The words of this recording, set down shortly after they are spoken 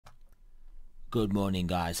Good morning,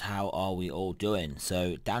 guys. How are we all doing?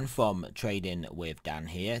 So Dan from Trading with Dan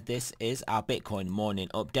here. This is our Bitcoin morning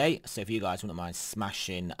update. So if you guys wouldn't mind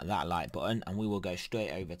smashing that like button, and we will go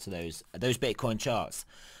straight over to those Bitcoin charts.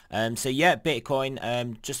 So yeah,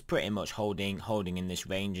 Bitcoin just pretty much holding in this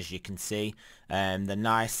range, as you can see. The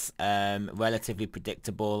nice relatively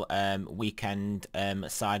predictable weekend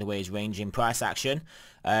sideways range in price action.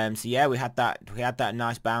 So yeah, we had that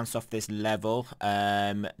nice bounce off this level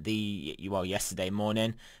yesterday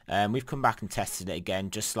morning. We've come back and tested it again,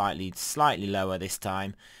 just slightly lower this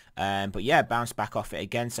time. But yeah, bounced back off it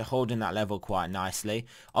again, so holding that level quite nicely.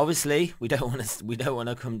 Obviously, we don't want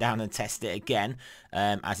to come down and test it again,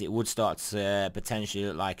 as it would start to potentially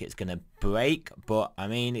look like it's going to break. But I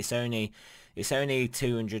mean, it's only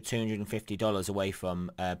 $250 away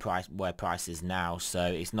from where price is now, so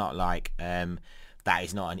it's not like that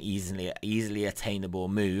is not an easily attainable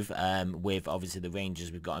move with obviously the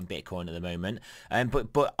ranges we've got in Bitcoin at the moment.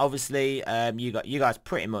 But obviously you guys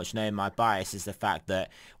pretty much know my bias is the fact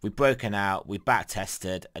that we've broken out, we back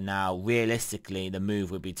tested, and now realistically the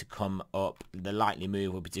move would be to come up. The likely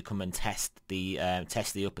move would be to come and test the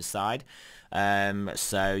upper side.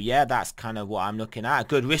 So yeah, that's kind of what I'm looking at. A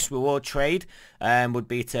good risk reward trade would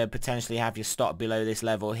be to potentially have your stop below this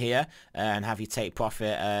level here and have you take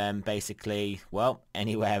profit basically, well,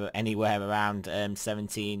 anywhere around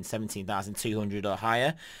 17,200 or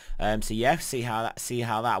higher. So yeah, see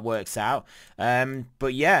how that works out.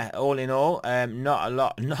 But yeah, all in all, not a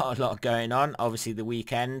lot going on. Obviously the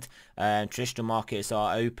weekend, traditional markets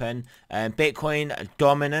are open. Bitcoin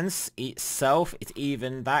dominance itself, it's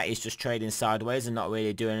even that is just trading sideways and not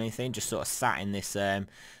really doing anything, just sort of sat in this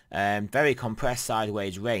very compressed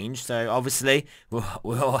sideways range. So obviously we're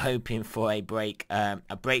all hoping for a break to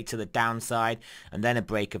the downside, and then a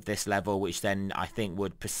break of this level, which then I think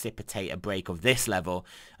would precipitate a break of this level,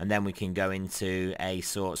 and then we can go into a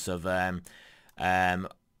sort of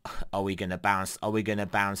are we going to bounce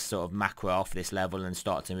sort of macro off this level and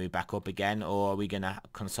start to move back up again, or are we going to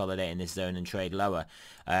consolidate in this zone and trade lower?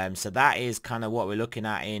 So that is kind of what we're looking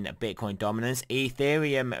at in Bitcoin dominance.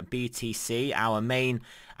 Ethereum BTC, our main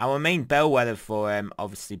bellwether for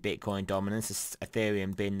obviously Bitcoin dominance,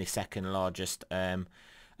 Ethereum being the second largest second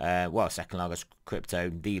largest crypto,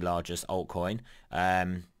 the largest altcoin.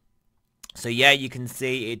 So yeah, you can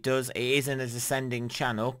see it is in a descending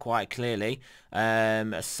channel quite clearly.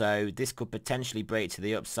 So this could potentially break to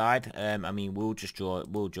the upside. I mean, we'll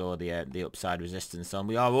draw the upside resistance on.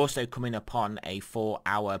 We are also coming upon a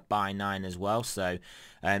 4-hour buy 9 as well. So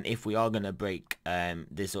if we are going to break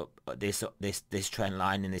this trend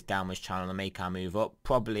line in this downwards channel and make our move up,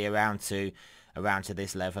 probably around to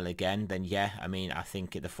this level again, then yeah, I mean, I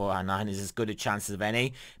think the 4-hour 9 is as good a chance as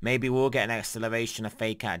any. Maybe we'll get an acceleration, a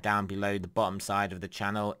fake out down below the bottom side of the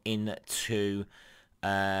channel into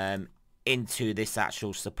this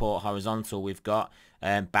actual support horizontal we've got,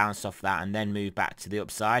 bounce off that and then move back to the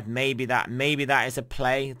upside. Maybe that is a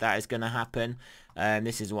play that is going to happen.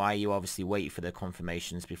 This is why you obviously wait for the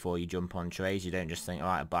confirmations before you jump on trades. You don't just think, all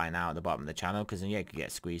right, I'm buying out at the bottom of the channel, because then yeah, you could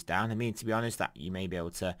get squeezed down. I mean, to be honest, that you may be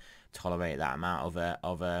able to tolerate that amount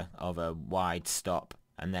of a wide stop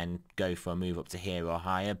and then go for a move up to here or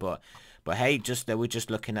higher. But hey, we're just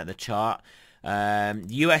looking at the chart.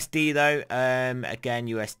 USD though, again,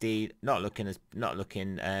 USD not looking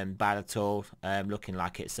bad at all. Looking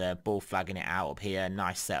like it's bull flagging it out up here.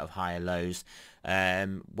 Nice set of higher lows.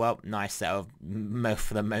 Nice set of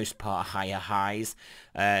for the most part higher highs.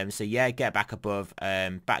 So yeah, get back above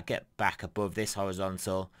this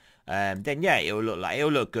horizontal. Then yeah, it'll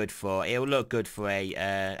look good for a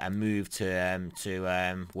move to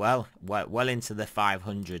well into the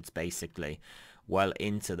 500s, basically. Well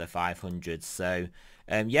into the 500s. So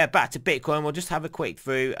yeah, back to Bitcoin. We'll just have a quick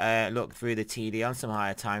look through the TD on some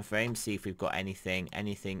higher time frames, see if we've got anything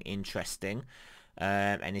interesting,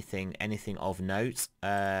 anything of note.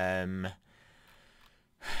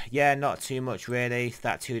 Yeah, not too much really.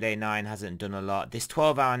 That 2-day 9 hasn't done a lot. This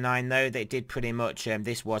 12-hour 9 though, they did pretty much.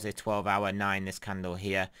 This was a 12-hour 9. This candle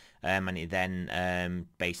here, and it then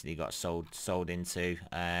basically got sold into.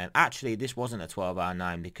 Actually, this wasn't a 12-hour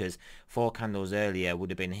 9, because 4 candles earlier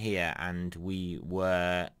would have been here, and we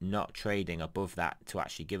were not trading above that to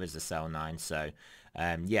actually give us the sell 9. So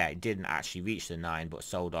yeah, it didn't actually reach the 9, but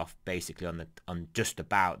sold off basically on just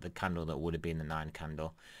about the candle that would have been the 9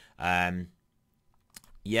 candle.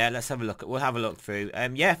 Yeah, let's have a look. We'll have a look through.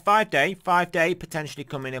 Yeah, 5-day potentially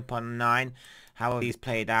coming up on 9. How have these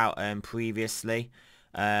played out previously?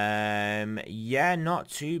 Yeah, not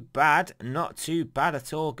too bad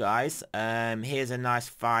at all, guys. Here's a nice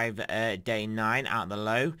 5-day 9 at the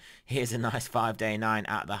low. Here's a nice 5-day 9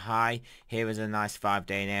 at the high. Here is a nice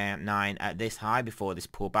 5-day 9 at this high before this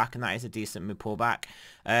pullback, and that is a decent move pullback.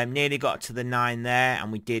 Nearly got to the 9 there,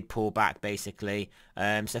 and we did pull back basically.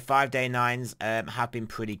 So 5-day 9s have been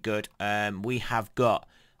pretty good. We have got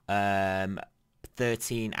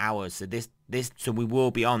 13 hours, so we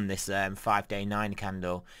will be on this 5-day 9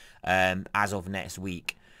 candle as of next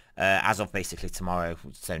week, as of basically tomorrow,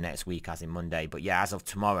 so next week as in Monday, but yeah, as of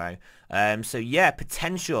tomorrow. So yeah,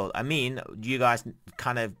 potential. I mean, you guys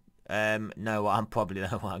kind of know what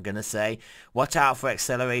I'm gonna say. Watch out for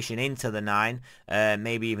acceleration into the 9,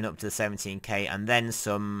 maybe even up to the 17k, and then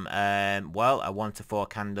some well, a 1 to 4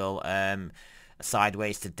 candle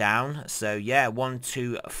sideways to down. So yeah, 1,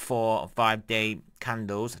 2, 4, 5-day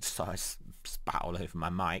candles. Sorry, I spat all over my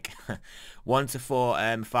mic. 1 to 4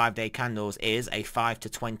 5-day candles is a 5 to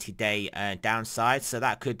 20-day downside, so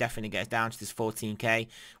that could definitely get us down to this 14k.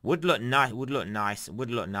 Would look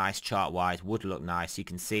nice chart wise, would look nice. You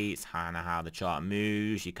can see it's kind of how the chart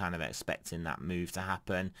moves. You're kind of expecting that move to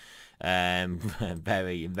happen.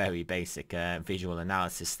 Very basic visual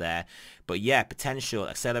analysis there, but yeah, potential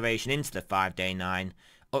acceleration into the 5-day 9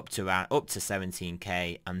 up to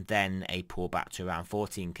 17k, and then a pullback to around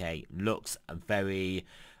 14k looks very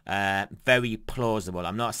plausible.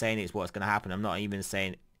 I'm not saying it's what's going to happen. I'm not even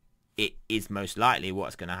saying it is most likely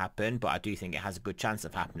what's going to happen, but I do think it has a good chance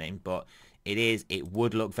of happening. But it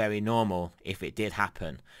would look very normal if it did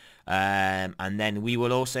happen. And then we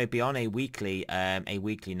will also be on a weekly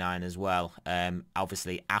 9 as well,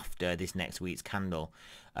 obviously after this next week's candle.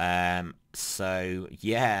 So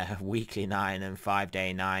yeah, weekly 9 and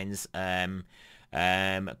 5-day 9s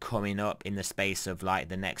coming up in the space of like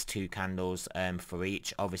the next 2 candles for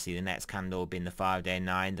each. Obviously the next candle being the 5-day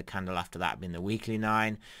 9, the candle after that being the weekly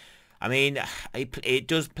 9. I mean, it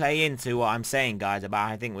does play into what I'm saying, guys, about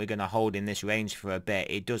I think we're going to hold in this range for a bit.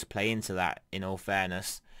 It does play into that, in all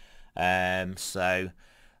fairness. Yeah,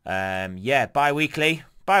 bi-weekly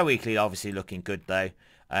obviously looking good though.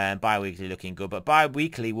 Bi-weekly looking good, but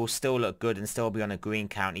bi-weekly will still look good and still be on a green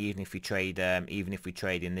count even if we trade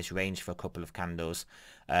in this range for a couple of candles.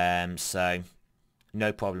 So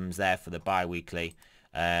no problems there for the bi-weekly.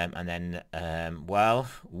 And then well,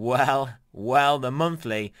 the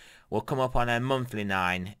monthly will come up on a monthly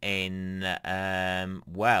 9 in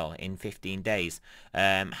in 15 days.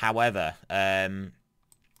 However,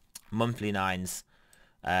 monthly 9s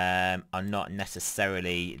are not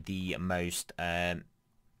necessarily the most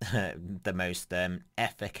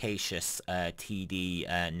efficacious TD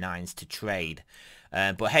 9s to trade.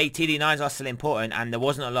 But hey, TD 9s are still important, and there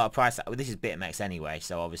wasn't a lot of price. Well, this is Bitmex anyway,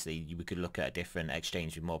 so obviously we could look at a different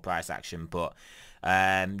exchange with more price action. But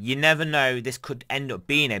you never know. This could end up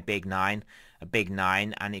being a big 9,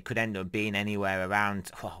 and it could end up being anywhere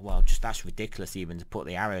around. Oh, well, just that's ridiculous even to put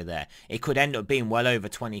the arrow there. It could end up being well over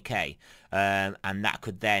 20k, and that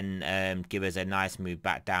could then give us a nice move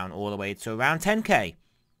back down all the way to around 10k,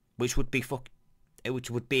 which would be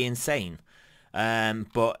insane.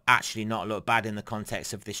 But actually not look bad in the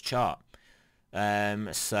context of this chart.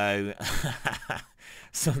 So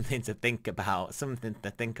something to think about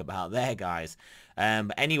there, guys.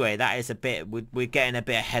 But anyway, that is a bit, we're getting a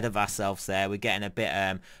bit ahead of ourselves there. We're getting a bit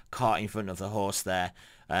cart in front of the horse there.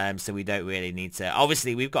 So we don't really need to.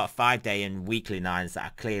 Obviously, we've got 5-day and weekly 9s that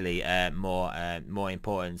are clearly more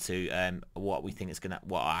important to what we think is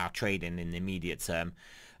what our trading in the immediate term.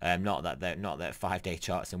 Not that 5-day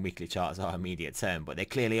charts and weekly charts are immediate term, but they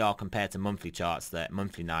clearly are compared to monthly charts, that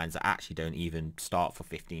monthly 9s that actually don't even start for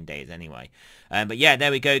 15 days anyway. But yeah, there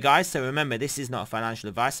we go, guys. So remember, this is not financial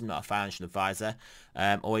advice. I'm not a financial advisor.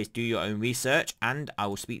 Always do your own research, and I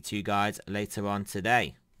will speak to you guys later on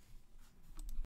today.